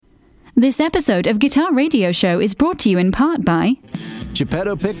This episode of Guitar Radio Show is brought to you in part by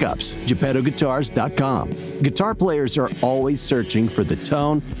Geppetto Pickups, GeppettoGuitars.com. Guitar players are always searching for the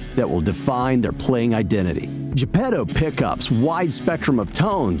tone that will define their playing identity. Geppetto Pickups' wide spectrum of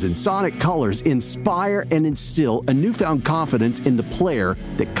tones and sonic colors inspire and instill a newfound confidence in the player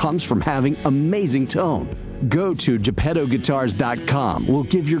that comes from having amazing tone. Go to GeppettoGuitars.com. We'll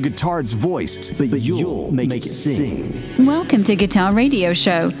give your guitar its voice, but you'll make it sing. Welcome to Guitar Radio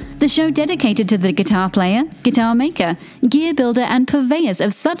Show, the show dedicated to the guitar player, guitar maker, gear builder, and purveyors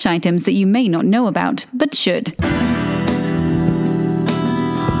of such items that you may not know about, but should.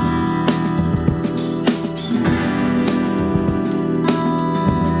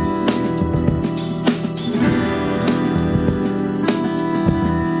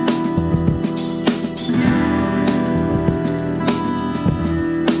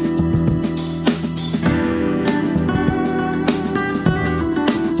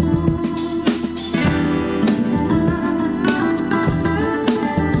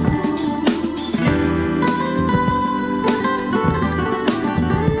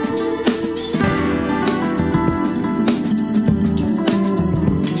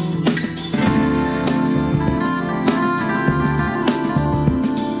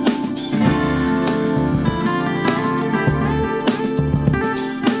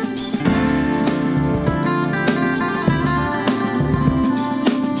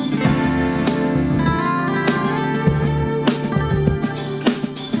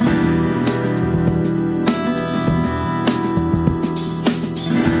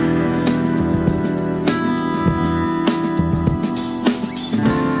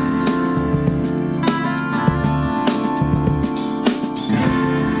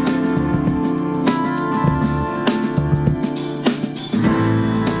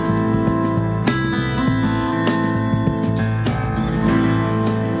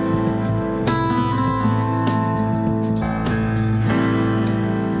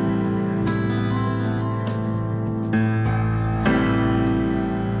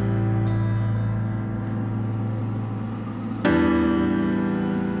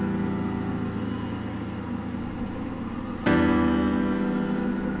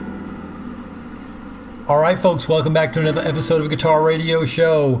 All right, folks, welcome back to another episode of Guitar Radio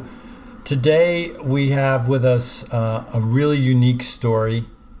Show. Today we have with us a really unique story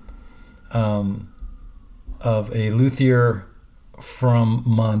of a luthier from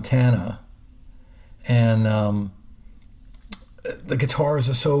Montana. And the guitars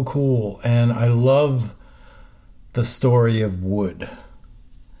are so cool. And I love the story of wood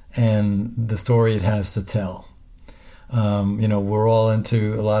and the story it has to tell. We're all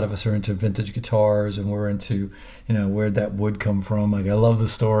a lot of us are into vintage guitars, and we're into, where'd that wood come from? Like, I love the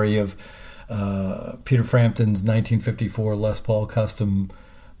story of Peter Frampton's 1954 Les Paul Custom,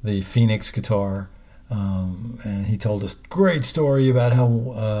 the Phoenix guitar. And he told us a great story about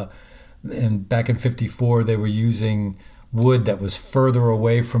how back in 54 they were using wood that was further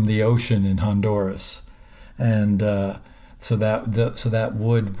away from the ocean in Honduras. And so that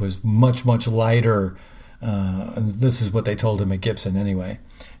wood was much, much lighter. And this is what they told him at Gibson anyway,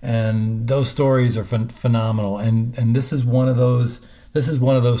 and those stories are phenomenal. And this is one of those. This is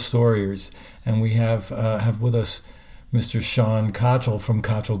one of those stories. And we have with us Mr. Sean Cottrell from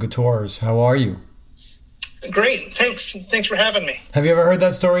Cottrell Guitars. How are you? Great, thanks for having me. Have you ever heard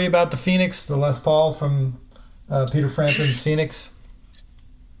that story about the Phoenix, the Les Paul from Peter Frampton's Phoenix?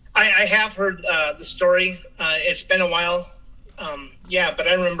 I have heard the story. It's been a while, but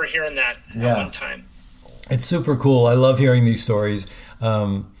I remember hearing that at one time. It's super cool. I love hearing these stories.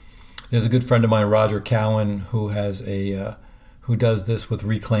 There's a good friend of mine, Roger Cowan, who has who does this with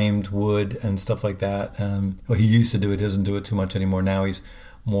reclaimed wood and stuff like that. He used to do it. Doesn't do it too much anymore. Now he's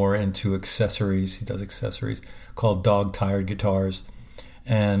more into accessories. He does accessories called Dog Tired Guitars,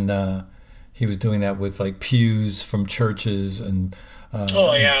 and he was doing that with like pews from churches and I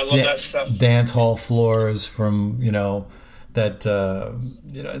love that stuff. Dance hall floors from it's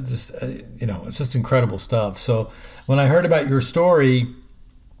just incredible stuff. So when I heard about your story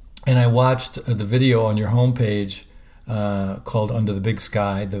and I watched the video on your homepage called Under the Big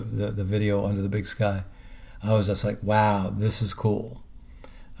Sky, the video Under the Big Sky, I was just like, wow, this is cool.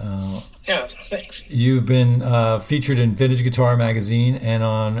 Thanks. You've been featured in Vintage Guitar Magazine and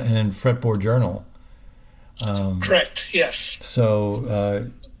in Fretboard Journal. Correct, yes. So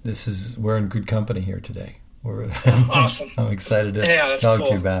we're in good company here today. Awesome. I'm excited to talk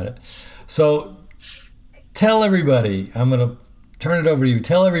to you about it. So tell everybody, I'm going to turn it over to you.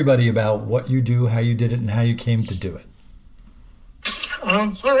 Tell everybody about what you do, how you did it, and how you came to do it.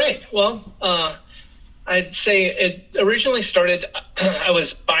 All right. Well, I'd say it originally started, I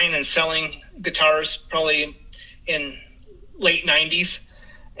was buying and selling guitars probably in late 90s.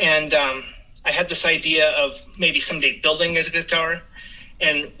 And I had this idea of maybe someday building a guitar.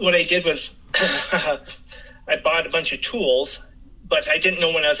 And what I did was I bought a bunch of tools, but I didn't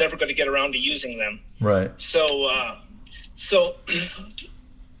know when I was ever going to get around to using them. Right. So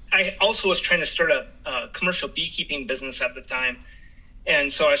I also was trying to start a commercial beekeeping business at the time.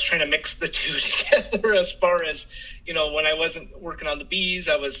 And so I was trying to mix the two together as far as, when I wasn't working on the bees,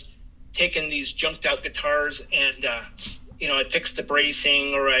 I was taking these junked out guitars and, I'd fix the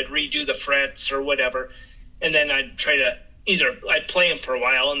bracing or I'd redo the frets or whatever. And then I'd try to I'd play them for a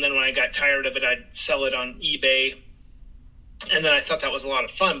while. And then when I got tired of it, I'd sell it on eBay. And then I thought that was a lot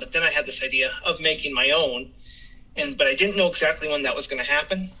of fun. But then I had this idea of making my own. But I didn't know exactly when that was going to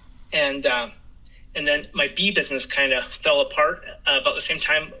happen. And then my bee business kind of fell apart about the same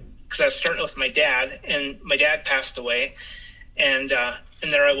time because I was starting with my dad, and my dad passed away. And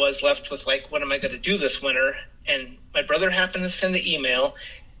there I was left with, what am I going to do this winter? And my brother happened to send an email.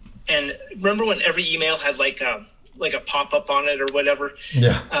 And remember when every email had like a pop-up on it or whatever?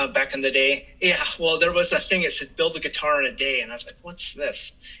 Yeah. Back in the day? Yeah, well, there was a thing that said build a guitar in a day. And I was like, what's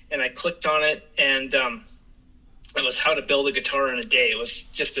this? And I clicked on it, and it was how to build a guitar in a day. It was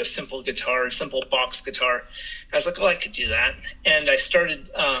just a simple guitar, simple box guitar. I was like, I could do that. And I started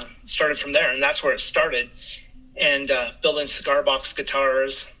from there, and that's where it started. And building cigar box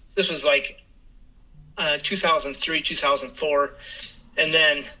guitars. This was 2003, 2004. And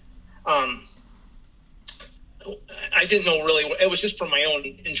then I didn't know really. It was just for my own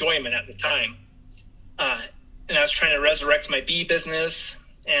enjoyment at the time. And I was trying to resurrect my bee business.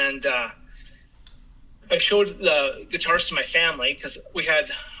 And I showed the guitars to my family because we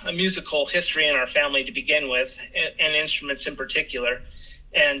had a musical history in our family to begin with, and instruments in particular.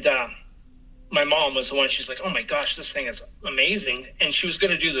 And my mom was the one, she's like, oh my gosh, this thing is amazing. And she was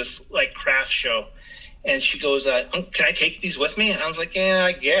going to do this craft show. And she goes, can I take these with me? And I was like, yeah,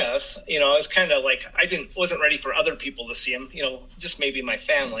 I guess. I was kind of wasn't ready for other people to see them, just maybe my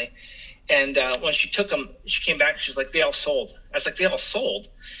family. And when she took them, she came back and she's like, they all sold. I was like, they all sold?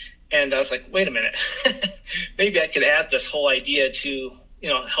 And I was like, wait a minute, maybe I could add this whole idea to,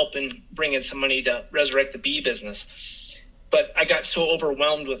 helping bring in some money to resurrect the bee business. But I got so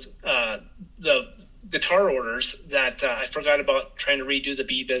overwhelmed with the guitar orders that I forgot about trying to redo the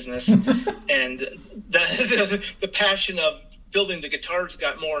bee business. And the passion of building the guitars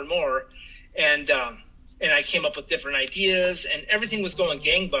got more and more. And I came up with different ideas, and everything was going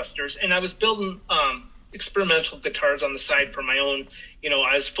gangbusters. And I was building experimental guitars on the side for my own.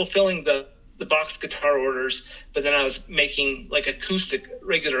 I was fulfilling the box guitar orders, but then I was making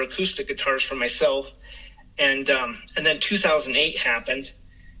regular acoustic guitars for myself. And then 2008 happened,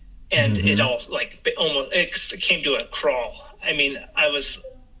 and it all it came to a crawl. I mean, I was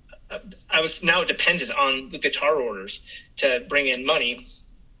now dependent on the guitar orders to bring in money,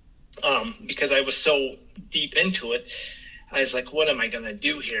 because I was so deep into it. I was like, what am I going to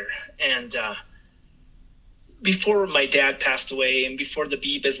do here? And before my dad passed away and before the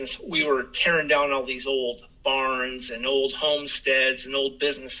bee business, we were tearing down all these old barns and old homesteads and old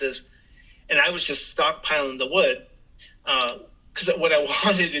businesses. And I was just stockpiling the wood. Because what I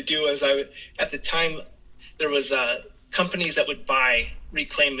wanted to do is at the time, there was companies that would buy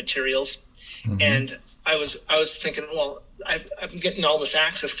reclaimed materials. Mm-hmm. And I was thinking, well, I'm getting all this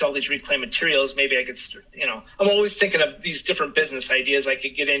access to all these reclaimed materials. Maybe I could, I'm always thinking of these different business ideas I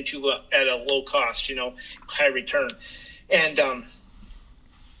could get into at a low cost, high return. And,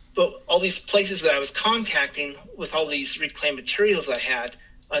 but all these places that I was contacting with all these reclaimed materials I had,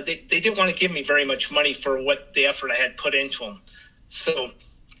 they didn't want to give me very much money for the effort I had put into them. So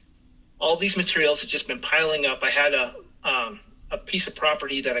all these materials had just been piling up. I had a piece of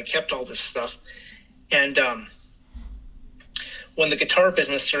property that I kept all this stuff. And when the guitar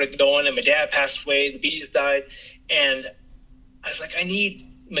business started going and my dad passed away, the bees died, and I was like, I need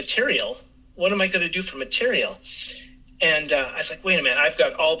material. What am I going to do for material? And I was like, wait a minute, I've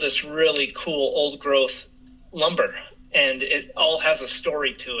got all this really cool old growth lumber, and it all has a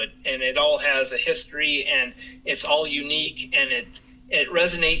story to it, and it all has a history, and it's all unique, and it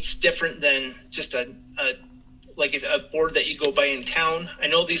resonates different than just a board that you go buy in town. I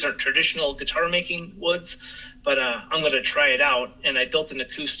know these aren't traditional guitar making woods, but I'm going to try it out. And I built an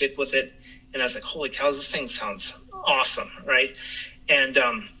acoustic with it, and I was like, holy cow, this thing sounds awesome, right? And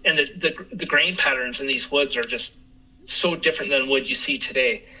the grain patterns in these woods are just so different than wood you see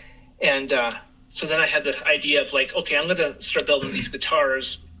today. And so then I had the idea of okay, I'm going to start building these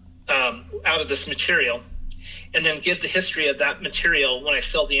guitars out of this material, and then give the history of that material when I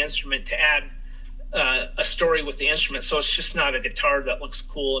sell the instrument to add a story with the instrument. So it's just not a guitar that looks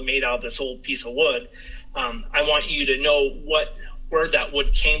cool and made out of this old piece of wood. I want you to know where that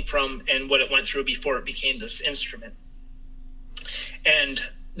wood came from and what it went through before it became this instrument. And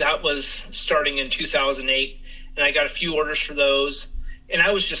that was starting in 2008, and I got a few orders for those. And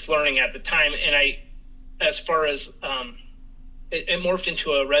I was just learning at the time, and as far as it morphed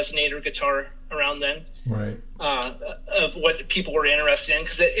into a resonator guitar around then, right? Of what people were interested in,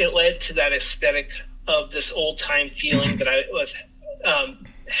 because it led to that aesthetic of this old time feeling that I was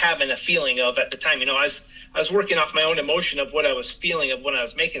having a feeling of at the time. I was working off my own emotion of what I was feeling of when I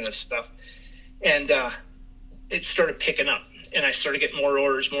was making this stuff, and it started picking up, and I started getting more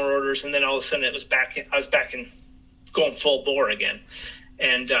orders, and then all of a sudden I was back in going full bore again,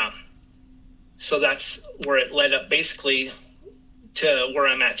 and so that's where it led up basically to where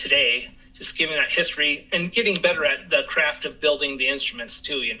I'm at today. Just giving that history and getting better at the craft of building the instruments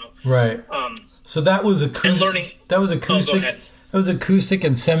too, Right. So that was acoustic. And learning. That was acoustic. Oh, go ahead. That was acoustic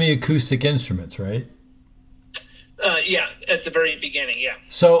and semi-acoustic instruments, right? Yeah, at the very beginning, yeah.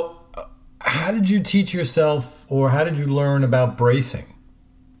 So how did you teach yourself, or how did you learn about bracing?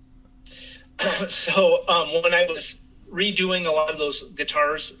 So when I was redoing a lot of those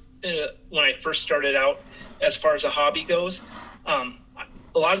guitars when I first started out, as far as a hobby goes,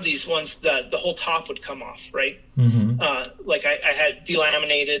 a lot of these ones, the whole top would come off, right? Mm-hmm. Like I had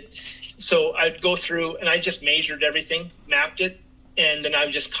delaminated. So I'd go through and I just measured everything, mapped it, and then I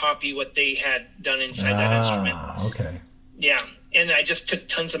would just copy what they had done inside that instrument. Okay. Yeah. And I just took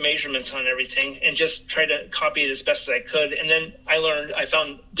tons of measurements on everything and just tried to copy it as best as I could. And then I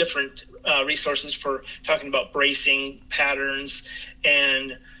found different resources for talking about bracing patterns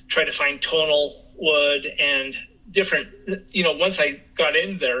and try to find tonal wood and different, once I got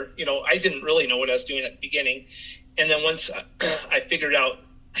in there, I didn't really know what I was doing at the beginning. And then once I figured out,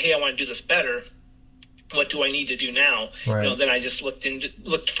 hey, I want to do this better, what do I need to do now? Right. Then I just looked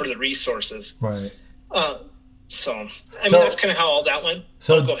for the resources. Right. So that's kind of how all that went.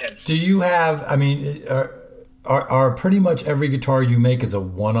 So go ahead. Do you have, are pretty much every guitar you make is a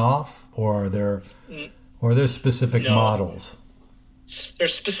one-off, or are there specific models?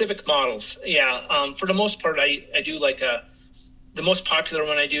 There's specific models. Yeah. For the most part, I do the most popular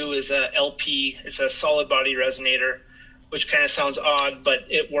one I do is a LP. It's a solid body resonator, which kind of sounds odd, but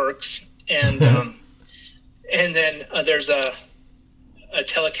it works. And, and then there's a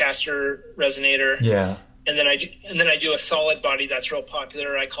Telecaster resonator. Yeah. And then I do a solid body that's real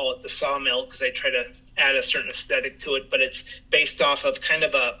popular. I call it the Sawmill because I try to add a certain aesthetic to it, but it's based off of kind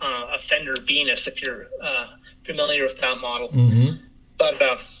of a Fender Venus, if you're familiar with that model. Mm-hmm. But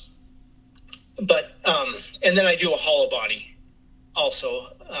and then I do a hollow body also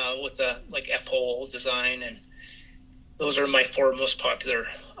with a F-hole design, and those are my four most popular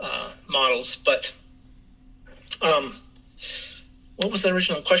models. But what was the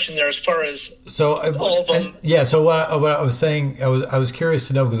original question there as far as all of them? So what I was saying, I was curious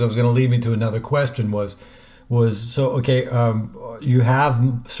to know, because I was going to lead me to another question, was so, okay, you have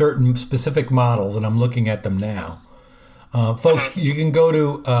certain specific models, and I'm looking at them now. Folks, you can go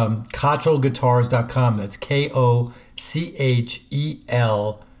to KochelGuitars.com. That's KOCHEL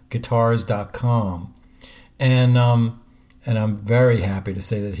guitars.com. And I'm very happy to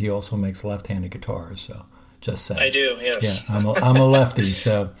say that he also makes left-handed guitars, so just saying. I do, yes. Yeah, I'm a lefty,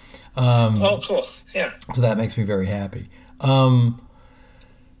 so. Oh, cool. Yeah. So that makes me very happy.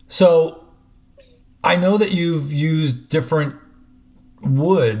 So I know that you've used different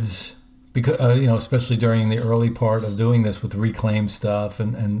woods, because especially during the early part of doing this with reclaimed stuff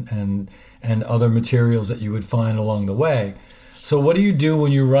and other materials that you would find along the way. So what do you do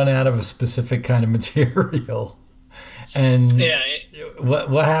when you run out of a specific kind of material? And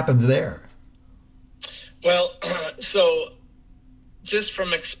what happens there? Well, so just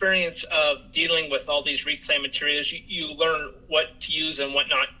from experience of dealing with all these reclaimed materials, you learn what to use and what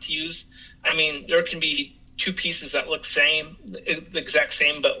not to use. I mean, there can be two pieces that look the exact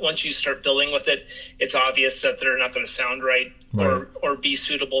same, but once you start building with it, it's obvious that they're not going to sound right. Or be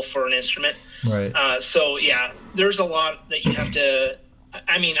suitable for an instrument. Right. So yeah, there's a lot that you have to.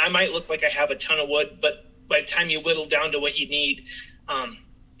 I mean, I might look like I have a ton of wood, but by the time you whittle down to what you need,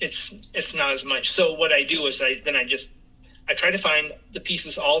 it's not as much. So what I do is I try to find the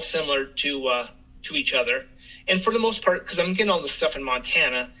pieces all similar to each other, and for the most part, because I'm getting all this stuff in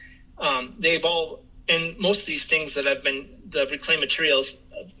Montana, they've all. And most of these things that the reclaimed materials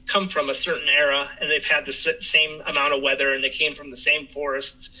come from a certain era, and they've had the same amount of weather, and they came from the same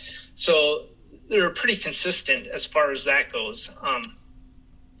forests. So they're pretty consistent as far as that goes.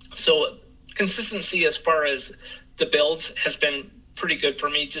 So consistency as far as the builds has been pretty good for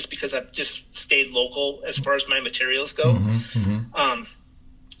me just because I've just stayed local as far as my materials go.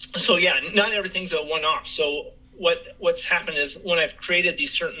 So yeah, not everything's a one-off. So what's happened is when I've created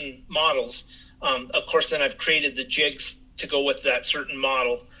these certain models, of course, then I've created the jigs to go with that certain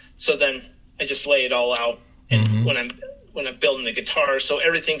model. So then I just lay it all out, and when I'm building the guitar, so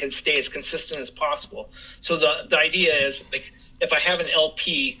everything can stay as consistent as possible. So the idea is, like, if I have an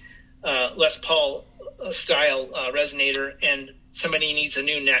LP Les Paul style resonator, and somebody needs a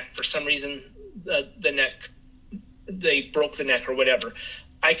new neck for some reason, the neck, they broke the neck or whatever,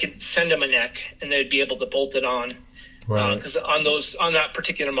 I could send them a neck and they'd be able to bolt it on. Right. Because on that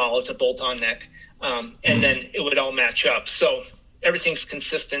particular model, it's a bolt-on neck, and then it would all match up. So everything's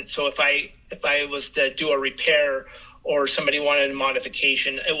consistent. So if I was to do a repair or somebody wanted a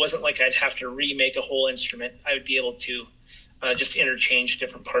modification, it wasn't like I'd have to remake a whole instrument. I would be able to just interchange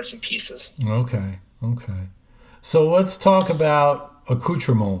different parts and pieces. Okay. So let's talk about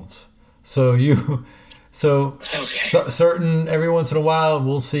accoutrements. Certain, every once in a while,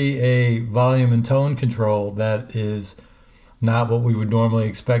 we'll see a volume and tone control that is not what we would normally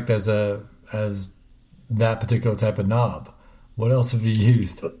expect as that particular type of knob. What else have you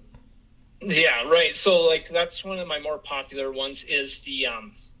used? Yeah, right. So like that's one of my more popular ones is the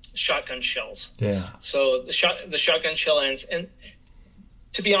shotgun shells. Yeah. So the shotgun shell ends, and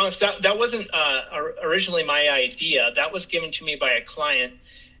to be honest, that wasn't originally my idea. That was given to me by a client.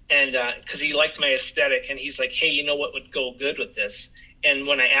 And because he liked my aesthetic, and he's like, hey, you know what would go good with this? And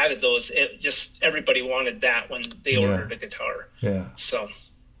when I added those, it just, everybody wanted that when they ordered a guitar. Yeah. So.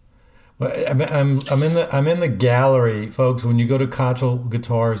 Well, I'm in the gallery, folks. When you go to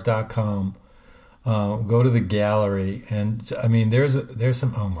KotchelGuitars.com, go to the gallery, and I mean, there's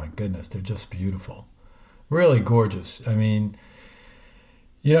some. Oh my goodness, they're just beautiful, really gorgeous. I mean,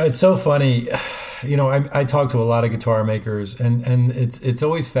 you know, it's so funny. You know, I talk to a lot of guitar makers, and it's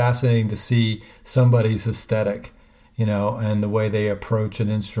always fascinating to see somebody's aesthetic, you know, and the way they approach an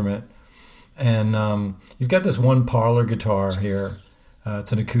instrument. And you've got this one parlor guitar here.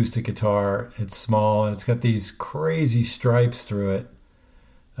 It's an acoustic guitar. It's small, and it's got these crazy stripes through it.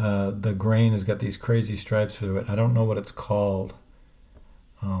 The grain has got these crazy stripes through it. I don't know what it's called.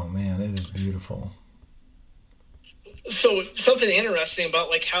 Oh, man, it is beautiful. So something interesting about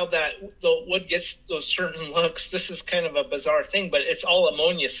like how the wood gets those certain looks. This is kind of a bizarre thing, but it's all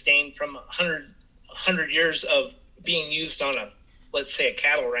ammonia stained from 100 years of being used on let's say a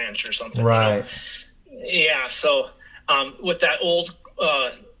cattle ranch or something. Right. You know? Yeah. So with that old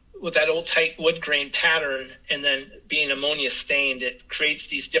tight wood grain pattern, and then being ammonia stained, it creates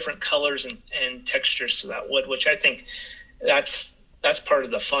these different colors and textures to that wood, which I think that's part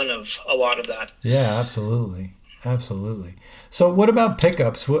of the fun of a lot of that. Yeah, absolutely. Absolutely. So what about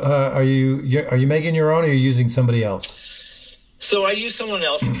pickups? Are you making your own, or are you using somebody else? So I use someone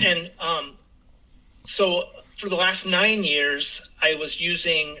else. And so for the last 9 years, I was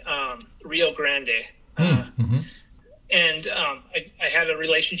using Rio Grande. And I had a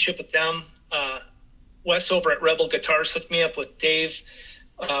relationship with them. Wes over at Rebel Guitars hooked me up with Dave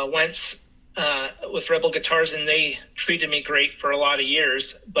Wentz with Rebel Guitars, and they treated me great for a lot of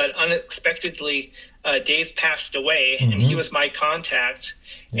years. But unexpectedly, Dave passed away, and he was my contact.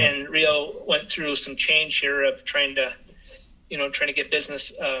 Yeah. And Rio went through some change here of trying to get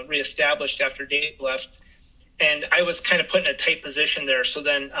business reestablished after Dave left. And I was kind of put in a tight position there. So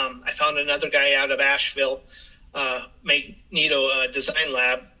then I found another guy out of Asheville, Magneto Design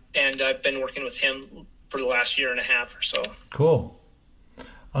Lab, and I've been working with him for the last year and a half or so. Cool.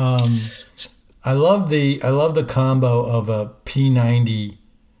 I love the combo of a P90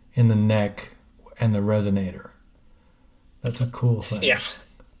 in the neck and the resonator. That's a cool thing. Yeah,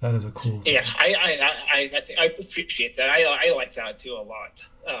 that is a cool thing. Yeah, I appreciate that. I like that too a lot.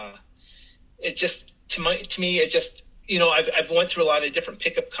 It just to me it just, you know, I've went through a lot of different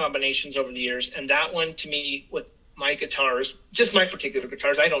pickup combinations over the years, and that one to me with my guitars, just my particular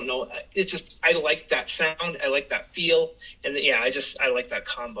guitars, I don't know. It's just I like that sound, I like that feel, and I like that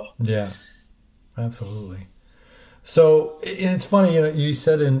combo. Yeah, absolutely. So it's funny, you know, you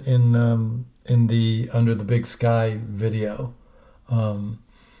said in the Under the Big Sky video,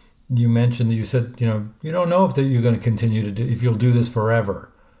 you said, you know, you don't know if you're going to continue to if you'll do this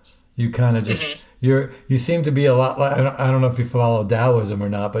forever. You kind of just you seem to be a lot like, I don't know if you follow Taoism or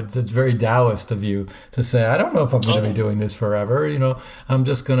not, but it's very Taoist of you to say, I don't know if I'm going to be doing this forever. You know, I'm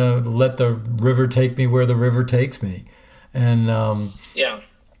just going to let the river take me where the river takes me. And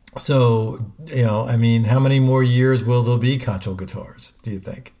so, you know, I mean, how many more years will there be Kochel Guitars, do you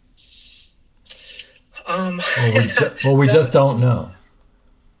think? Or we just don't know.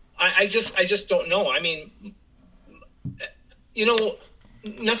 I just don't know. I mean,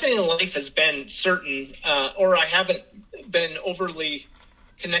 nothing in life has been certain, or I haven't been overly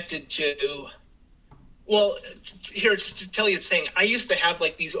connected to. Well, here to tell you the thing, I used to have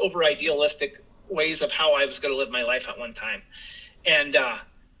like these over idealistic ways of how I was going to live my life at one time, and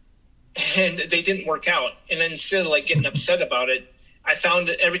they didn't work out. And then instead of like getting upset about it, I found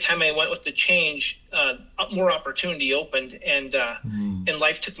that every time I went with the change, more opportunity opened, and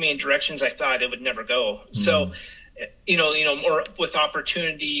life took me in directions I thought it would never go. So, more with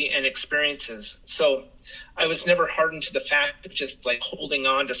opportunity and experiences. So I was never hardened to the fact of just like holding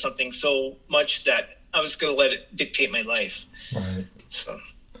on to something so much that I was going to let it dictate my life. Right. So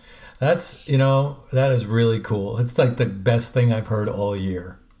that's, that is really cool. It's like the best thing I've heard all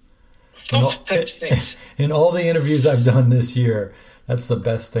year. Thanks. In all the interviews I've done this year, that's the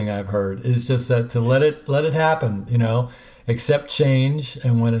best thing I've heard. Is just that to let it happen, accept change,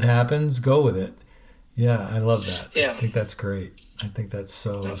 and when it happens, go with it. Yeah, I love that. Yeah. I think that's great. I think that's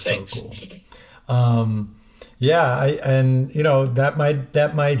so cool.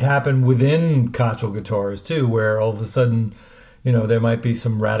 That might happen within Cottrell Guitars too, where all of a sudden, there might be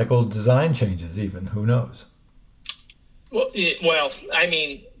some radical design changes. Even who knows? Well, I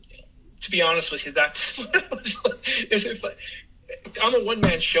mean, to be honest with you, that's I'm a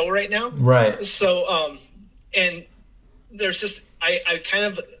one-man show right now. Right. So, and there's just I kind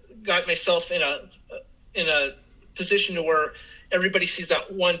of got myself in a position to where everybody sees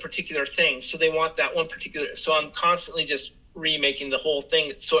that one particular thing, so they want that one particular. So I'm constantly just remaking the whole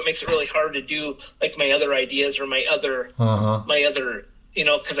thing, so it makes it really hard to do like my other ideas or my other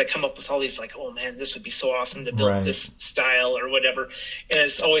because I come up with all these like, oh man, this would be so awesome to build this style or whatever. And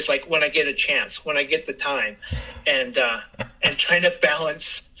it's always like when I get a chance, when I get the time, and trying to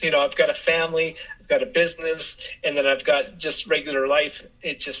balance, I've got a family, I've got a business, and then I've got just regular life.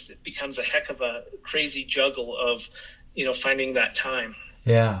 It becomes a heck of a crazy juggle of, finding that time.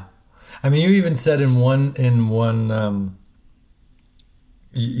 Yeah. I mean, you even said in one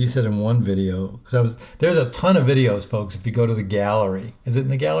you said in one video, because there's a ton of videos, folks. If you go to the gallery, is it in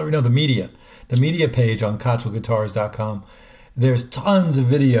the gallery? No, the media page on CottrellGuitars.com. There's tons of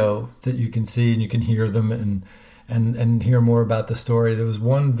video that you can see and you can hear them and hear more about the story. There was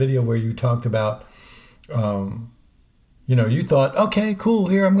one video where you talked about, you thought, okay, cool.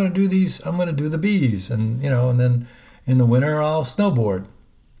 Here I'm going to do these. I'm going to do the bees, and then in the winter I'll snowboard,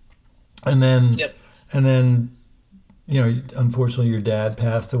 and then unfortunately your dad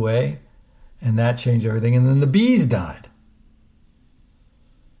passed away, and that changed everything. And then the bees died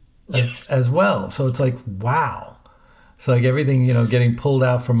as well. So it's like, wow. It's like everything, getting pulled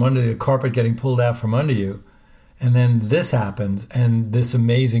out from under the carpet, getting pulled out from under you. And then this happens, and this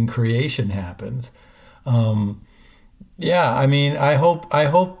amazing creation happens. I mean, I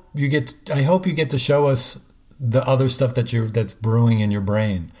hope you get to show us the other stuff that's brewing in your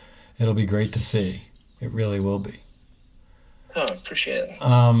brain. It'll be great to see. It really will be. Oh, appreciate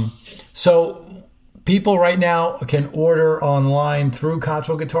it. So people right now can order online through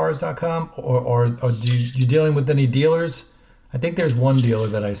CottrellGuitars.com, or you dealing with any dealers? I think there's one dealer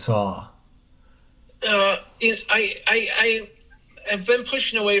that I saw. I have been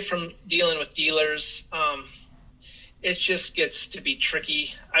pushing away from dealing with dealers. It just gets to be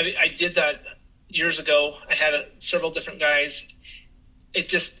tricky. I did that years ago. I had several different guys.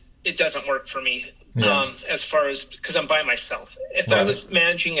 It doesn't work for me. Yeah. As far as, because I'm by myself. If I was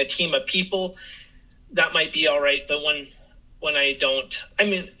managing a team of people, that might be all right. But when I don't, I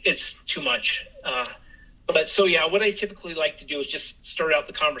mean, it's too much. What I typically like to do is just start out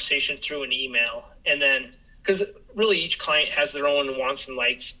the conversation through an email, and then, because really each client has their own wants and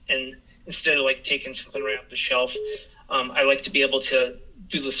likes, and instead of like taking something right off the shelf, I like to be able to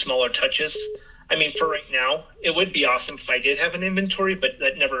do the smaller touches. I mean, for right now, it would be awesome if I did have an inventory, but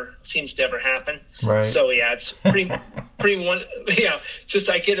that never seems to ever happen. Right. So it's pretty one. Yeah, just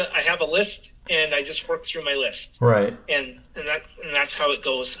I have a list, and I just work through my list. Right. And that's how it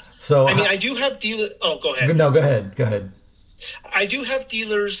goes. So I mean, I do have dealers. Oh, go ahead. No, go ahead. I do have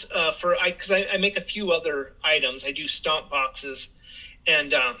dealers because I make a few other items. I do stomp boxes,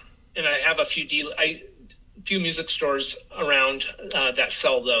 and I have a few music stores around that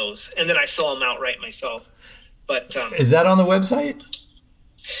sell those, and then I sell them outright myself. But is that on the website?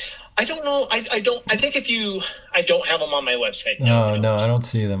 I don't know. I don't. I think I don't have them on my website. No, I don't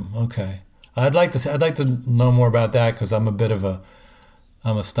see them. Okay, I'd like to know more about that, because I'm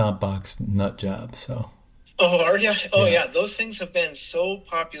a stomp box nut job. So. Oh, are you? Oh, yeah. Those things have been so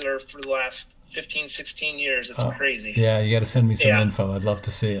popular for the last 15, 16 years. It's crazy. Yeah, you got to send me some info. I'd love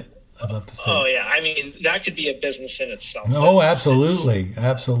to see it. Oh, yeah. I mean, that could be a business in itself. Oh, absolutely.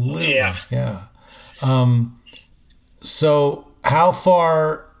 Absolutely. Yeah. Yeah. So how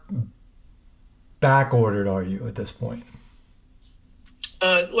far back ordered are you at this point?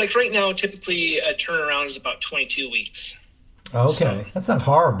 Like right now, typically a turnaround is about 22 weeks. Okay, So that's not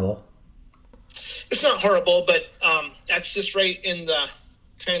horrible. it's not horrible, but that's just right in the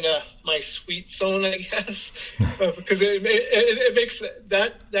kind of my sweet zone, I guess, because it makes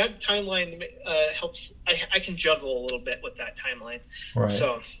that timeline helps. I can juggle a little bit with that timeline. Right.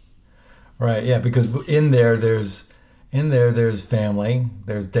 So Right, yeah, because there's family,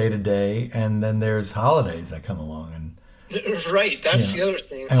 there's day to day, and then there's holidays that come along, and right, that's Yeah. the other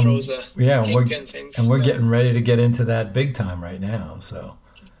thing that and throws a yeah, and kink in things. we're Yeah. getting ready to get into that big time right now. So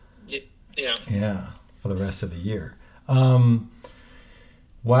Yeah. yeah, for the rest of the year.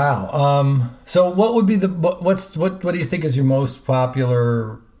 Wow. So what would be what do you think is your most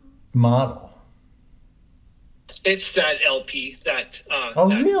popular model? It's that LP, that Oh,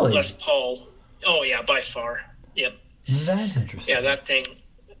 that really? Les Paul. Oh yeah, by far. Yep. That's interesting. Yeah, that thing.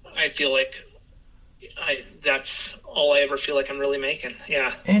 I feel like that's all I ever feel like I'm really making.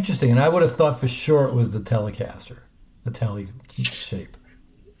 Yeah. Interesting. And I would have thought for sure it was the Telecaster, the Tele shape.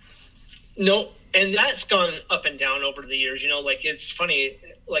 No, and that's gone up and down over the years. You know, like it's funny.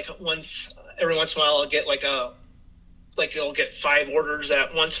 Like every once in a while, I'll get I'll get 5 orders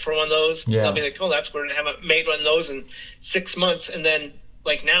at once for one of those. Yeah. I'll be like, oh, that's weird. I haven't made one of those in 6 months. And then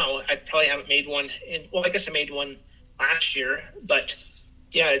like now, I probably haven't made one I guess I made one last year, but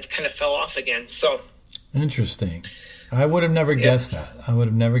yeah, it kind of fell off again. So Interesting. I would have never guessed that. I would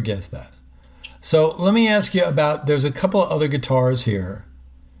have never guessed that. So let me ask you about, there's a couple of other guitars here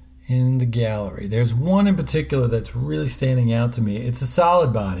in the gallery. There's one in particular that's really standing out to me. It's a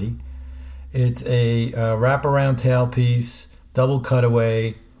solid body. It's a wraparound tailpiece, double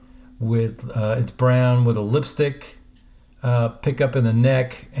cutaway with, it's brown with a lipstick pickup in the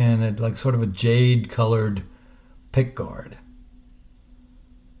neck and like sort of a jade colored pick guard.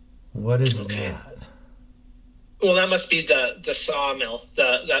 What is that? well, that must be the Sawmill.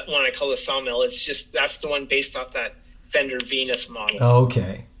 That one I call the Sawmill. It's just that's the one based off that Fender Venus model.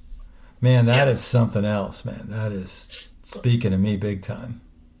 Okay. Man, that is something else, man. That is speaking to me big time.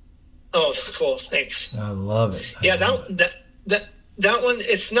 Oh, cool. Thanks. I love it. Yeah, that one.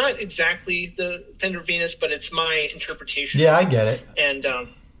 It's not exactly the Fender Venus, but it's my interpretation. Yeah, I get it. And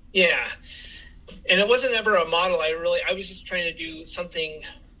yeah, and it wasn't ever a model. I was just trying to do something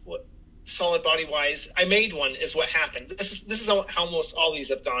solid body wise. I made one. Is what happened. This is how most all these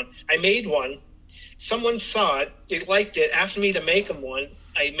have gone. I made one. Someone saw it. They liked it. Asked me to make them one.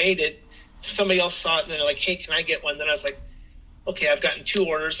 I made it. Somebody else saw it, and they're like, "Hey, can I get one?" Then I was like, "Okay, I've gotten 2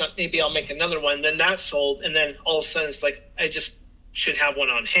 orders. Maybe I'll make another one." Then that sold, and then all of a sudden it's like I just should have one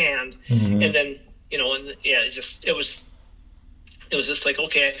on hand. Mm-hmm. And then it was just like,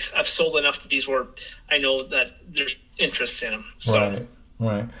 okay, I've sold enough of these where I know that there's interest in them. So.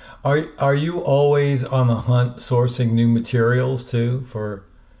 Right. Are you always on the hunt sourcing new materials too for?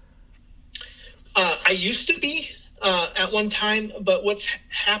 I used to be at one time, but what's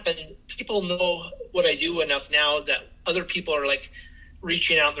happened? People know what I do enough now that other people are like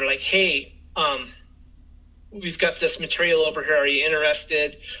reaching out. They're like, "Hey, we've got this material over here. Are you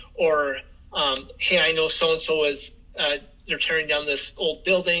interested?" Or, "Hey, I know so and so is they're tearing down this old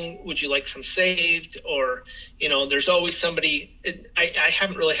building. Would you like some saved?" Or, there's always somebody. I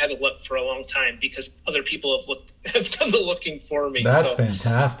haven't really had to look for a long time because other people have done the looking for me. That's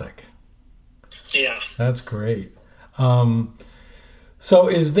fantastic. Yeah, that's great. So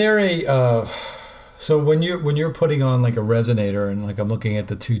is there a so when you're putting on like a resonator and like I'm looking at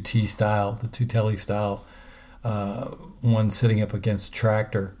the 2T style, the 2 Tele style, one sitting up against a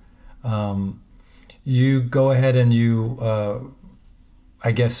tractor, you go ahead and you,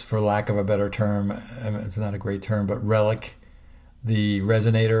 I guess for lack of a better term, it's not a great term, but relic the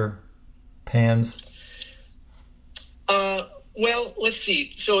resonator pans. Well, let's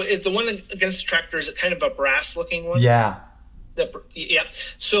see. So the one against the tractor is kind of a brass looking one. Yeah. Yeah.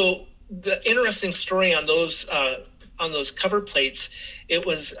 So the interesting story on those cover plates, it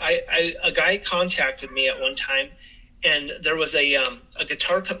was a guy contacted me at one time, and there was a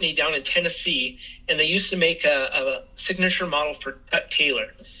guitar company down in Tennessee, and they used to make a signature model for Tut Taylor,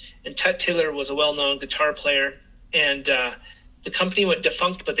 and Tut Taylor was a well-known guitar player, and the company went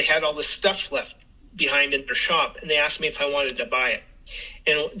defunct, but they had all this stuff left behind in their shop, and they asked me if I wanted to buy it.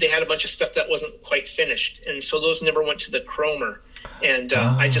 And they had a bunch of stuff that wasn't quite finished, and so those never went to the chromer. And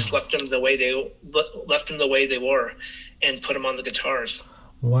I just left them the way they were, and put them on the guitars.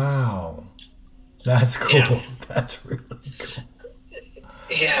 Wow, that's cool. Yeah. That's really cool.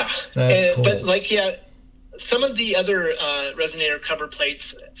 Yeah, that's cool. But some of the other resonator cover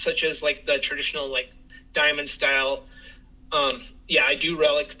plates, such as like the traditional like diamond style. I do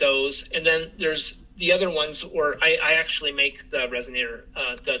relic those. And then there's the other ones where I actually make the resonator,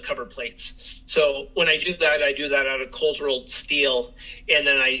 the cover plates. So when I do that out of cold rolled steel, and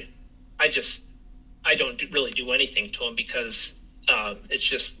then I don't really do anything to them because it's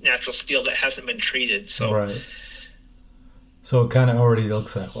just natural steel that hasn't been treated. So right. So it kind of already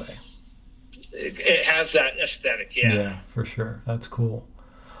looks that way. It has that aesthetic, yeah. Yeah, for sure. That's cool.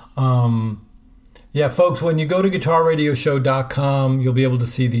 Yeah, folks, when you go to guitarradioshow.com, you'll be able to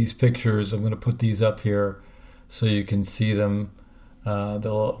see these pictures. I'm going to put these up here so you can see them.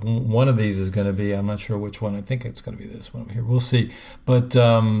 One of these is going to be, I'm not sure which one. I think it's going to be this one over here. We'll see. But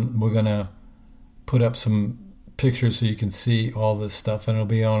we're going to put up some pictures so you can see all this stuff, and it'll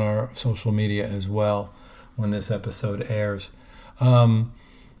be on our social media as well when this episode airs.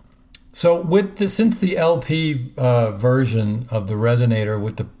 So since the LP version of the resonator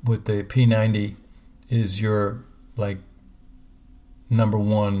with the P90 is your like number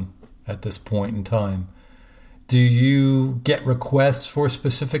one at this point in time, do you get requests for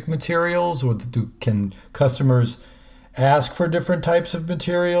specific materials, or can customers ask for different types of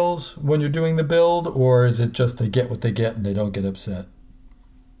materials when you're doing the build, or is it just they get what they get and they don't get upset?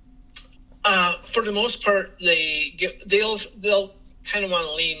 For the most part, they'll kind of want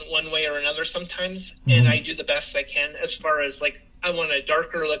to lean one way or another sometimes, and I do the best I can as far as like I want a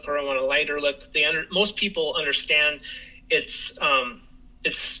darker look or I want a lighter look. Most people understand it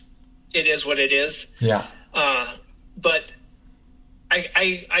is what it is. Yeah. But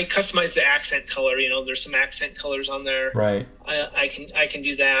I customize the accent color. You know, there's some accent colors on there. Right. I can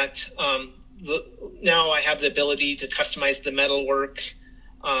do that. Now I have the ability to customize the metal work.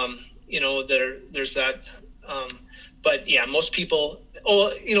 There's that. But yeah, most people.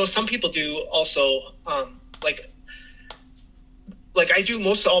 Oh, some people do also. Like I do,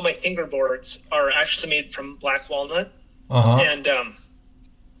 most of all my fingerboards are actually made from black walnut, and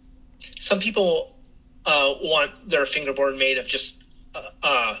some people want their fingerboard made of just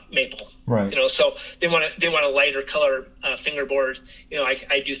maple. Right. So they want a lighter color fingerboard.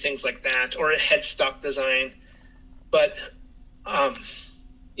 I do things like that, or a headstock design. But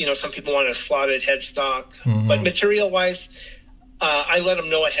some people want a slotted headstock. But material wise, I let them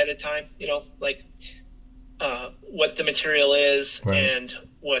know ahead of time. What the material is, right, and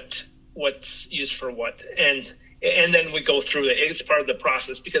what's used for what, and then we go through it. It's part of the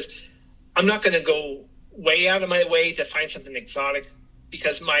process because I'm not going to go way out of my way to find something exotic,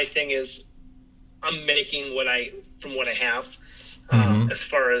 because my thing is I'm making from what I have, as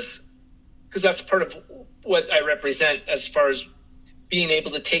far as, because that's part of what I represent as far as being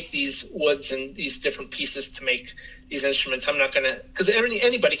able to take these woods and these different pieces to make these instruments. I'm not going to, because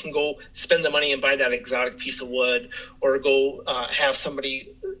anybody can go spend the money and buy that exotic piece of wood, or go have somebody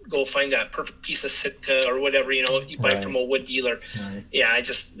go find that perfect piece of Sitka or whatever, you buy it from a wood dealer. Right. Yeah,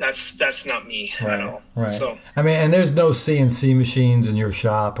 that's not me at all. Right. So, I mean, and there's no CNC machines in your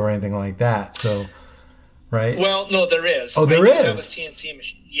shop or anything like that. So, right. Well, no, there is. Oh, there is. I have a CNC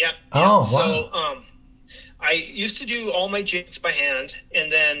machine. Yeah. Oh, wow. So, I used to do all my jigs by hand,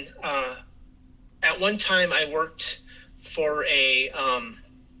 and then at one time I worked for it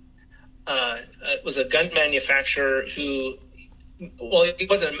was a gun manufacturer he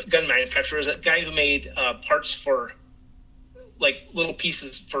wasn't a gun manufacturer, it was a guy who made parts for like little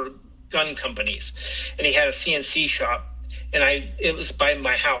pieces for gun companies, and he had a CNC shop, and it was by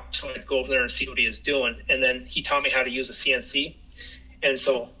my house, so I'd go over there and see what he was doing, and then he taught me how to use a CNC, and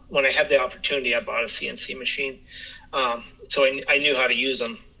so when I had the opportunity, I bought a CNC machine. So I knew how to use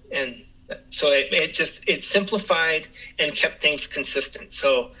them. And so it simplified and kept things consistent.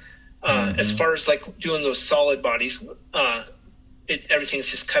 So as far as like doing those solid bodies, everything's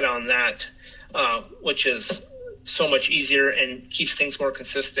just cut on that, which is so much easier and keeps things more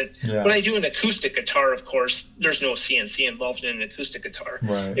consistent. Yeah. When I do an acoustic guitar, of course, there's no CNC involved in an acoustic guitar.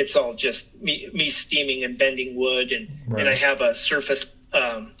 Right. It's all just me steaming and bending wood, and I have a surface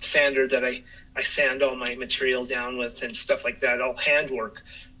sander that I sand all my material down with and stuff like that, all handwork.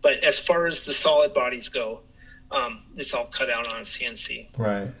 But as far as the solid bodies go, it's all cut out on CNC.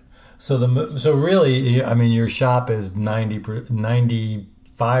 Right. So really, I mean, your shop is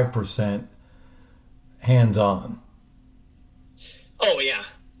 95% hands-on. Oh yeah.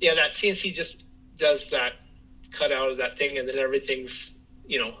 That CNC just does that cut out of that thing, and then everything's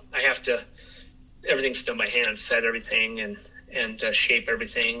everything's done by hand, set everything and shape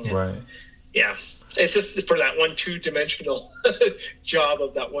everything. And, right. Yeah. It's just for that one two-dimensional job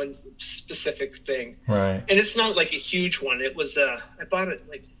of that one specific thing. Right. And it's not like a huge one. It was, I bought it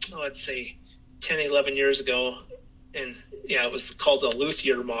like, let's say 10, 11 years ago. and yeah, it was called a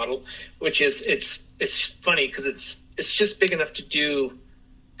luthier model, which is it's funny because it's just big enough to do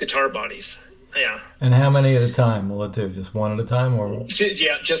guitar bodies. Yeah. And how many at a time will it do? Just one at a time, or?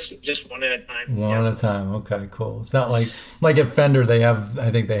 Yeah, just one at a time. One at a time. Okay, cool. It's not like at Fender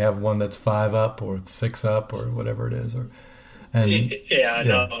I think they have one that's 5 up or 6 up or whatever it is, or. No. Yeah,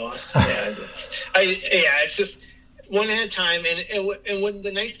 it's just one at a time, and when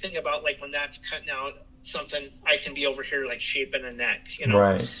the nice thing about like when that's cutting out something, I can be over here like shaping a neck,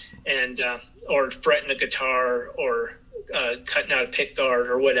 right, and or fretting a guitar or cutting out a pick guard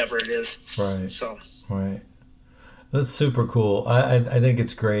or whatever it is. Right. So. Right. That's super cool. I think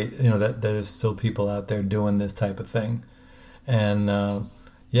it's great, that there's still people out there doing this type of thing, and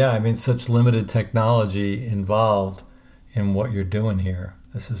I mean, such limited technology involved in what you're doing here.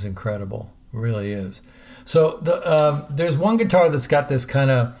 This is incredible. It really is. So there's one guitar that's got this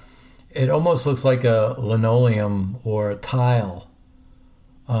kind of, it almost looks like a linoleum or a tile.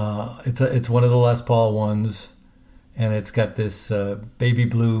 It's one of the Les Paul ones, and it's got this baby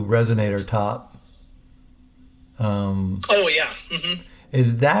blue resonator top. Oh yeah. Mm-hmm.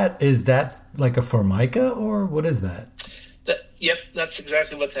 Is that like a Formica, or what is that? Yep, that's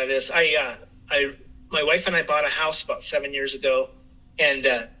exactly what that is. My wife and I bought a house about 7 years ago, and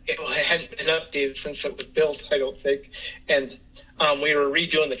it hadn't been updated since it was built, I don't think. And we were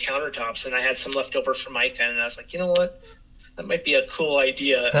redoing the countertops, and I had some leftover Formica, and I was like, you know what? That might be a cool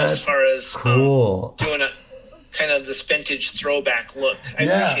idea. That's as far as cool. Doing a kind of this vintage throwback look. I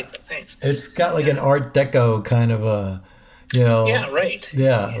appreciate that. Thanks. It's got like an Art Deco kind of a, Yeah, right.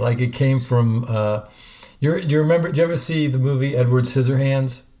 Yeah, like it came from. You remember? Did you ever see the movie Edward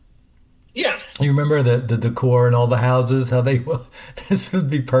Scissorhands? Yeah. You remember the decor in all the houses? How this would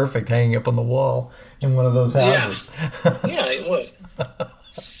be perfect hanging up on the wall in one of those houses. Yeah, it would.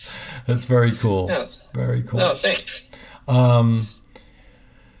 That's very cool. Yeah. Very cool. No, thanks. And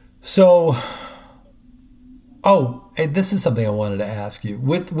this is something I wanted to ask you.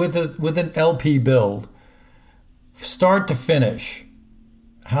 With an LP build, start to finish,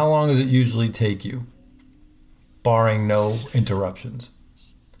 how long does it usually take you, barring no interruptions?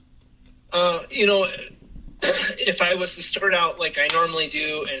 If I was to start out like I normally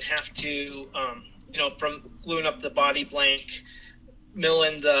do and have to, from gluing up the body blank,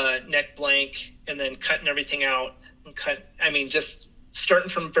 milling the neck blank, and then cutting everything out just starting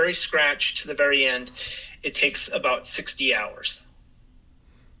from very scratch to the very end, it takes about 60 hours.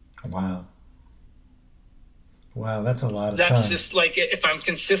 Wow, that's a lot of time. That's just like if I'm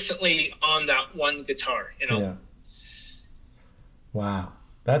consistently on that one guitar, Yeah. Wow,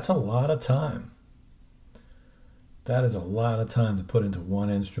 that's a lot of time. That is a lot of time to put into one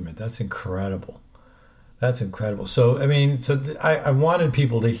instrument. That's incredible. So, I mean, I wanted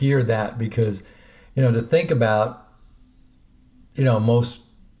people to hear that because, to think about, most,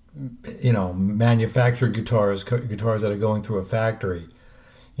 manufactured guitars that are going through a factory,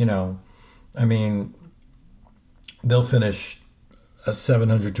 I mean, they'll finish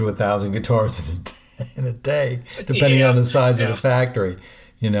 700 to 1,000 guitars in a day, depending on the size of the factory,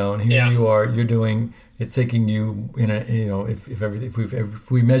 and here you are, it's taking you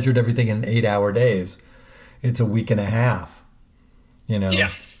if we measured everything in 8-hour days, it's a week and a half, and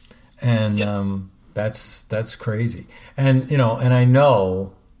that's crazy. And and I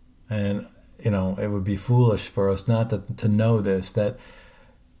know, and it would be foolish for us not to know this, that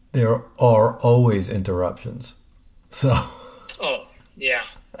there are always interruptions. So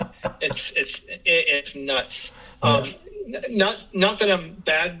it's nuts. Not that I'm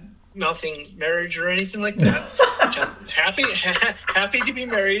bad mouthing marriage or anything like that. I'm happy to be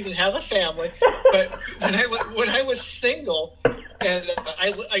married and have a family. But when I was single and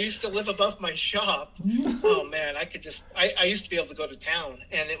I used to live above my shop, oh man, I used to be able to go to town,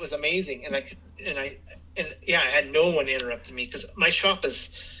 and it was amazing. And I had no one interrupting me because my shop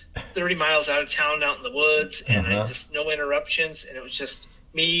is 30 miles out of town, out in the woods, and I just no interruptions, and it was just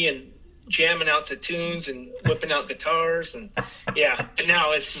me and jamming out to tunes and whipping out guitars, and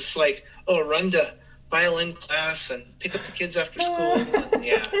now it's just like, run to violin class and pick up the kids after school. And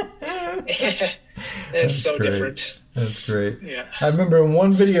it's so great. Different. That's great. Yeah, I remember in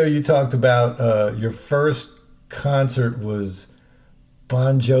one video you talked about your first concert was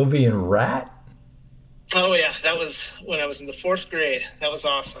Bon Jovi and Rat. Oh yeah, that was when I was in the 4th grade. That was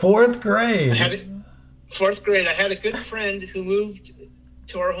awesome. 4th grade. 4th grade. I had a good friend who moved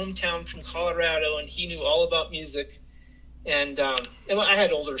to our hometown from Colorado, and he knew all about music. And I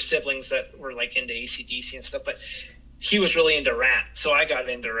had older siblings that were like into AC/DC and stuff, but he was really into Rat, so I got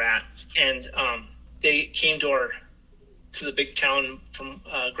into Rat. And they came to the big town from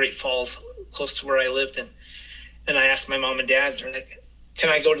Great Falls, close to where I lived, and and I asked my mom and dad, they're like, can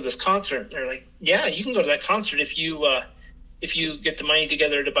I go to this concert? And they're like, yeah, you can go to that concert if you get the money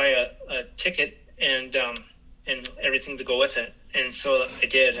together to buy a ticket and everything to go with it. And so I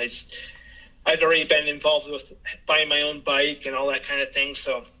did. I'd already been involved with buying my own bike and all that kind of thing.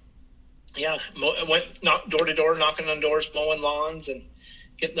 So yeah, I went door to door, knocking on doors, mowing lawns and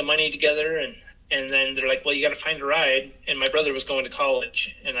getting the money together. And then they're like, well, you got to find a ride. And my brother was going to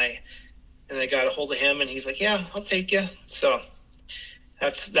college, and I got a hold of him, and he's like, yeah, I'll take you. So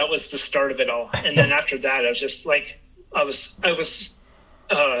that was the start of it all. And then after that, I was just like, I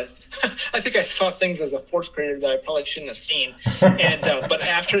think I saw things as a fourth grader that I probably shouldn't have seen. And but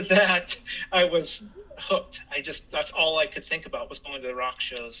after that, I was hooked. That's all I could think about was going to the rock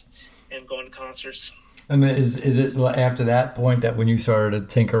shows and going to concerts. And is it after that point that when you started to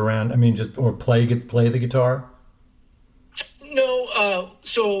tinker around? I mean, or play the guitar? No.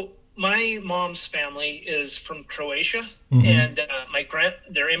 So my mom's family is from Croatia, and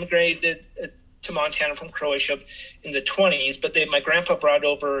they immigrated to Montana from Croatia in the 1920s. But my grandpa brought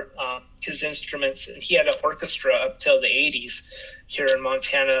over his instruments, and he had an orchestra up till the 1980s here in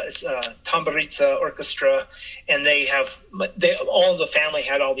Montana. It's Tamburica Orchestra, and all of the family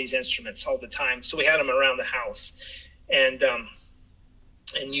had all these instruments all the time. So we had them around the house, and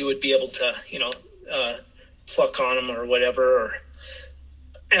you would be able to, pluck on them or whatever. Or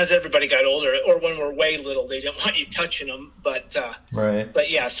as everybody got older, or when we're way little, they didn't want you touching them. But right. But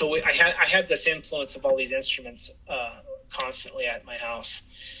yeah, so I had this influence of all these instruments constantly at my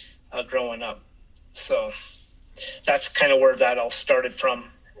house growing up. So that's kind of where that all started from.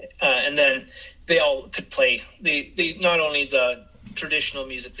 And then they all could play. They not only the traditional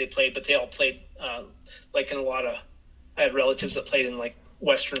music they played, but they all played like in a lot of. I had relatives that played in like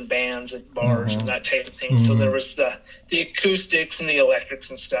Western bands at bars and that type of thing. So there was the acoustics and the electrics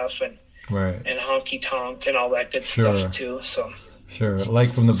and stuff, and honky tonk and all that good stuff too. So. Sure, like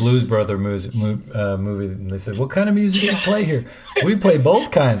from the Blues Brother movie, they said, "What kind of music do you play here?" We play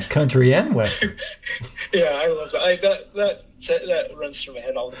both kinds, country and western. Yeah, I love that. That runs through my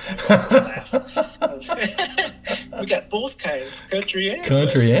head all the time. We got both kinds, country and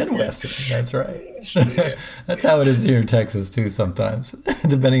western. That's right. Yeah. That's how it is here in Texas too. Sometimes,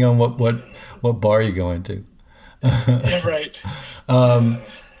 depending on what bar you go into. Yeah, right.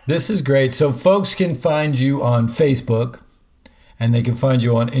 This is great. So folks can find you on Facebook. And they can find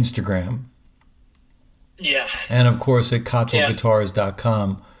you on Instagram. Yeah. And, of course, at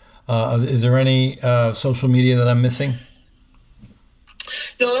KotchelGuitars.com. Is there any social media that I'm missing?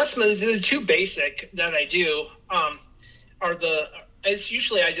 No, that's the two basic that I do it's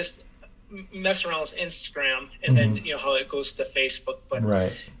usually I just mess around with Instagram and then, how it goes to Facebook. But,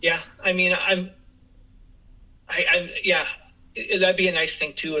 yeah, I mean, that'd be a nice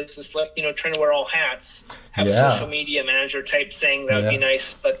thing too. It's just like, trying to wear all hats, have a social media manager type thing. That'd be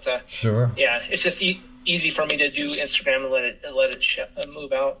nice. But sure. Yeah, it's just easy for me to do Instagram and let it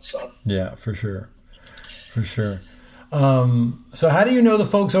move out. So yeah, for sure. So how do you know the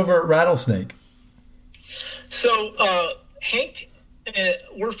folks over at Rattlesnake? So Hank,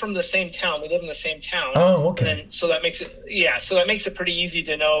 we're from the same town. We live in the same town. Oh, okay. And so that makes it pretty easy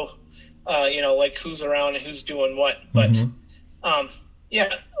to know, like who's around and who's doing what. But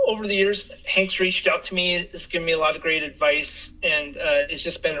over the years, Hank's reached out to me, has given me a lot of great advice, and has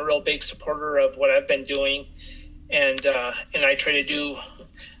just been a real big supporter of what I've been doing. And I try to do,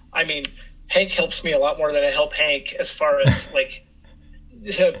 Hank helps me a lot more than I help Hank as far as like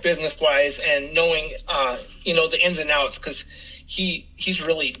business wise and knowing, the ins and outs, because he's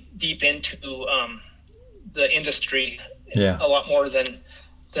really deep into the industry a lot more than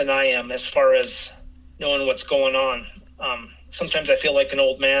I am as far as knowing what's going on. Sometimes I feel like an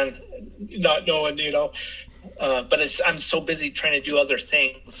old man not knowing, but I'm so busy trying to do other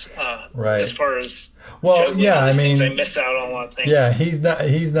things. As far as things, I miss out on a lot of things. Yeah, he's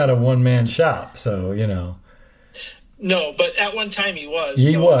not a one man shop, so No, but at one time he was.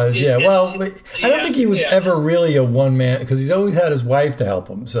 I don't think he was ever really a one man because he's always had his wife to help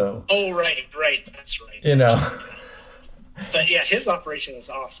him. So. Oh, right, that's right. But yeah, his operation is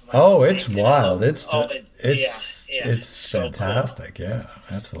awesome. It's wild. It's fantastic. Cool. Yeah,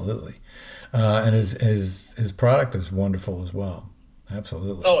 absolutely. And his product is wonderful as well.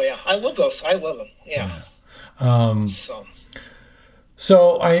 Absolutely. Oh yeah, I love those. I love them. Yeah.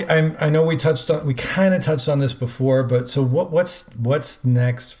 So I know we kind of touched on this before, but so what's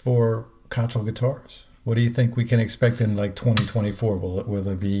next for Kotchel Guitars? What do you think we can expect in like 2024? Will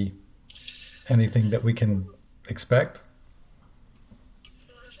there be anything that we can expect?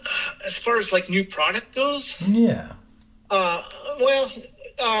 As far as like new product goes,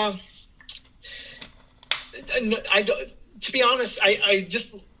 I don't. To be honest, I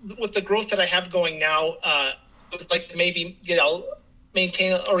just with the growth that I have going now, I would like to maybe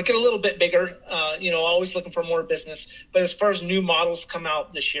maintain or get a little bit bigger. Always looking for more business. But as far as new models come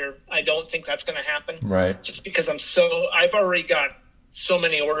out this year, I don't think that's going to happen. Right. Just because I've already got so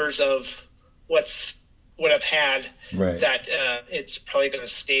many orders of what I've had, right, that it's probably going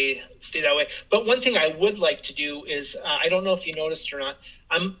to stay that way. But one thing I would like to do is I don't know if you noticed or not.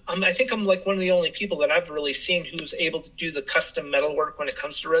 I think I'm like one of the only people that I've really seen who's able to do the custom metal work when it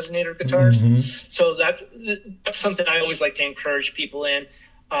comes to resonator guitars. Mm-hmm. So that's something I always like to encourage people in,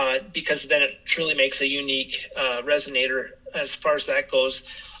 because then it truly makes a unique resonator as far as that goes.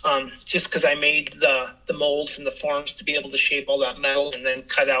 Just because I made the molds and the forms to be able to shape all that metal and then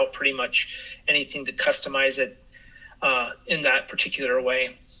cut out pretty much anything to customize it in that particular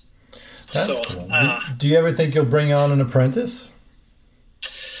way. That's cool. Do you ever think you'll bring on an apprentice?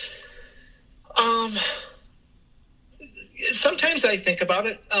 Sometimes I think about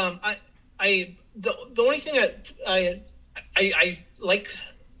it. The only thing that I like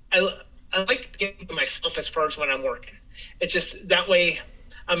being myself as far as when I'm working. It's just that way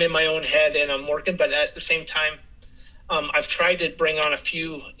I'm in my own head and I'm working, but at the same time, I've tried to bring on a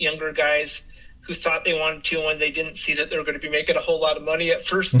few younger guys who thought they wanted to, when they didn't see that they were going to be making a whole lot of money at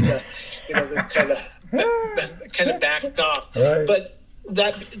first. They kind of backed off. Right. But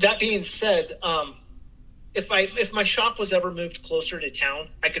that being said, if my shop was ever moved closer to town,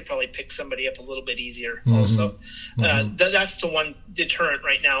 I could probably pick somebody up a little bit easier. Mm-hmm. Also, that's the one deterrent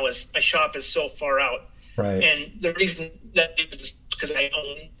right now, is my shop is so far out. Right. And the reason that is because I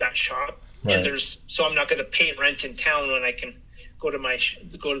own that shop, right, and so I'm not going to pay rent in town when I can go to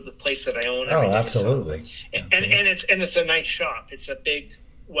the place that I own. Oh, absolutely. So, and it's a nice shop. It's a big,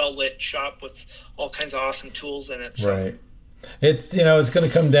 well lit shop with all kinds of awesome tools in it. So. Right. It's it's going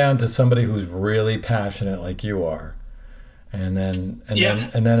to come down to somebody who's really passionate like you are, and then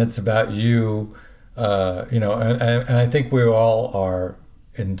it's about you. And I think we all are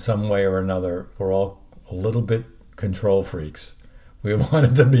in some way or another. We're all a little bit control freaks. We want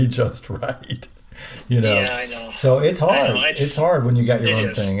it to be just right, Yeah, I know. So it's hard. It's hard when you got your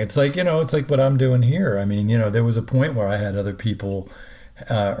own thing. It's like, it's like what I'm doing here. I mean, there was a point where I had other people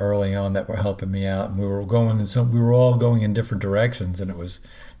early on that were helping me out, and we were all going in different directions, and it was,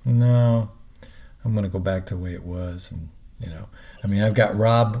 no, I'm going to go back to the way it was. And, I mean, I've got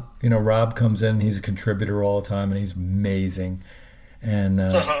Rob, Rob comes in, he's a contributor all the time, and he's amazing. And,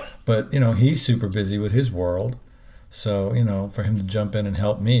 but, he's super busy with his world. So, for him to jump in and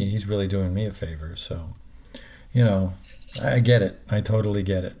help me, he's really doing me a favor. So, I get it. I totally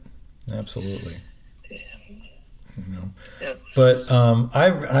get it. Absolutely. Yeah. But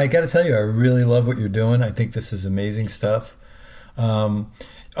I got to tell you, I really love what you're doing. I think this is amazing stuff. Is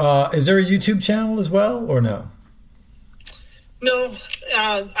there a YouTube channel as well, or no? No,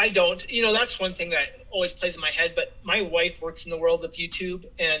 I don't. That's one thing that always plays in my head. But my wife works in the world of YouTube,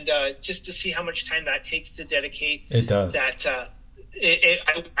 and just to see how much time that takes to dedicate, it does. That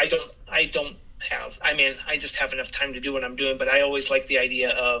I don't have. I mean, I just have enough time to do what I'm doing. But I always like the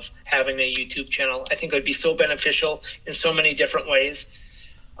idea of having a YouTube channel. I think it would be so beneficial in so many different ways.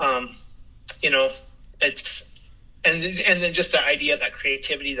 It's. And then just the idea, that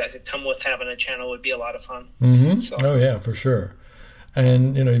creativity that could come with having a channel would be a lot of fun. Mm-hmm. So. Oh, yeah, for sure.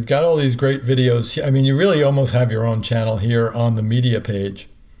 And, you've got all these great videos. I mean, you really almost have your own channel here on the media page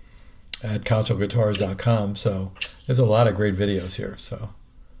at CotchellGuitars.com. So there's a lot of great videos here. So.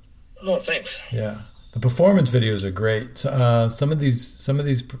 Oh, thanks. Yeah. The performance videos are great. Some of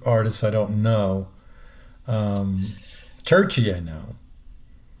these artists I don't know. Turchi I know.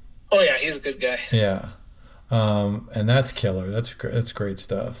 Oh, yeah, he's a good guy. Yeah. And that's killer. That's great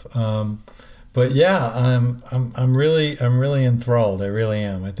stuff. But yeah, I'm really enthralled. I really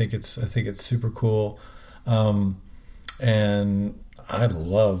am. I think it's super cool. And I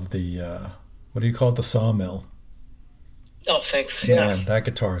love the what do you call it? The sawmill. Oh, thanks. Man, Yeah. that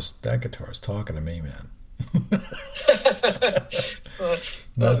guitar's talking to me, man.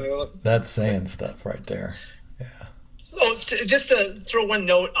 That's saying stuff right there. Yeah. Oh, just to throw one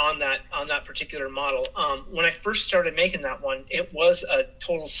note on that particular model. When I first started making that one, it was a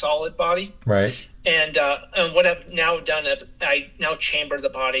total solid body. Right. And what I've now done, I now chamber the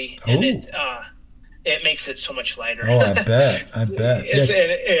body, and it makes it so much lighter. Oh, I bet.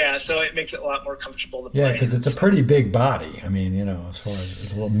 Yeah, so it makes it a lot more comfortable to play. Yeah, because it's a pretty big body. I mean, as far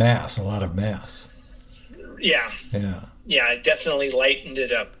as it's a lot of mass. Yeah. Yeah. Yeah, it definitely lightened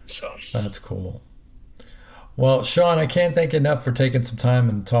it up. So that's cool. Well, Sean, I can't thank you enough for taking some time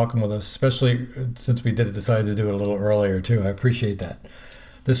and talking with us, especially since we decided to do it a little earlier too. I appreciate that.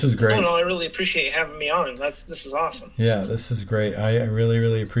 This was great. No, I really appreciate having me on. This is awesome. Yeah, this is great. I really,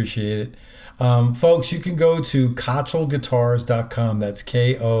 really appreciate it. Folks, you can go to KotchelGuitars.com. That's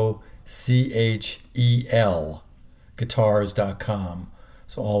KOCHEL guitars.com.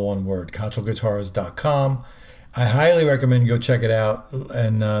 So all one word, KotchelGuitars.com. I highly recommend you go check it out.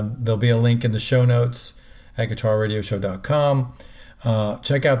 And there'll be a link in the show notes at guitarradioshow.com.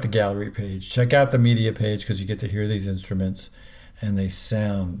 Check out the gallery page. Check out the media page because you get to hear these instruments. And they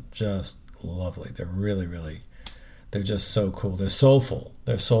sound just lovely. They're really, really, they're just so cool. They're soulful.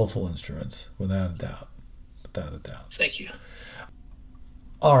 They're soulful instruments, without a doubt. Without a doubt. Thank you.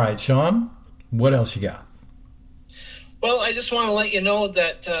 All right, Sean, what else you got? Well, I just want to let you know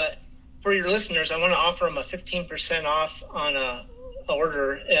that for your listeners, I want to offer them a 15% off on a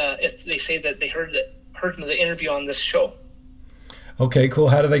order if they say that they heard the interview on this show. Okay, cool.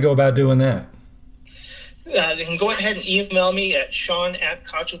 How do they go about doing that? They can go ahead and email me at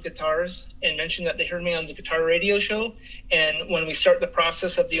Sean@KotchelGuitars and mention that they heard me on the Guitar Radio Show. And when we start the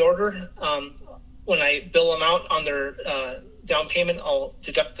process of the order, when I bill them out on their down payment, I'll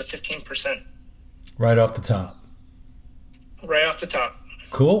deduct the 15%. Right off the top. Right off the top.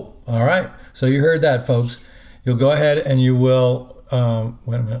 Cool. All right. So you heard that, folks. You'll go ahead and you will,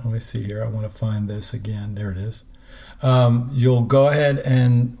 wait a minute, let me see here. I want to find this again. There it is. You'll go ahead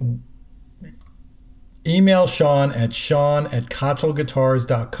and email Sean at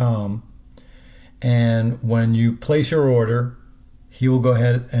KotchelGuitars.com. And when you place your order, he will go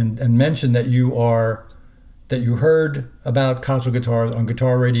ahead and mention that you heard about Kotchel Guitars on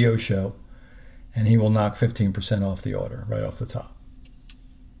Guitar Radio Show, and he will knock 15% off the order right off the top.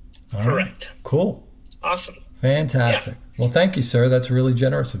 All Correct. Right. Cool. Awesome. Fantastic. Yeah. Well, thank you, sir. That's really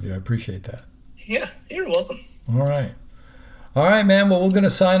generous of you. I appreciate that. Yeah, you're welcome. All right. All right, man. Well, we're going to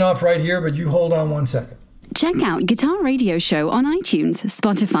sign off right here, but you hold on one second. Check out Guitar Radio Show on iTunes,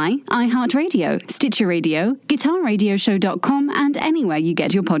 Spotify, iHeartRadio, Stitcher Radio, GuitarRadioshow.com, and anywhere you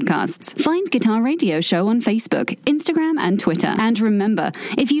get your podcasts. Find Guitar Radio Show on Facebook, Instagram, and Twitter. And remember,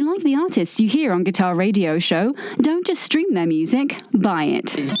 if you like the artists you hear on Guitar Radio Show, don't just stream their music, buy it.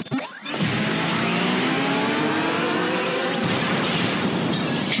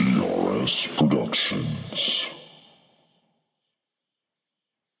 GRS Productions.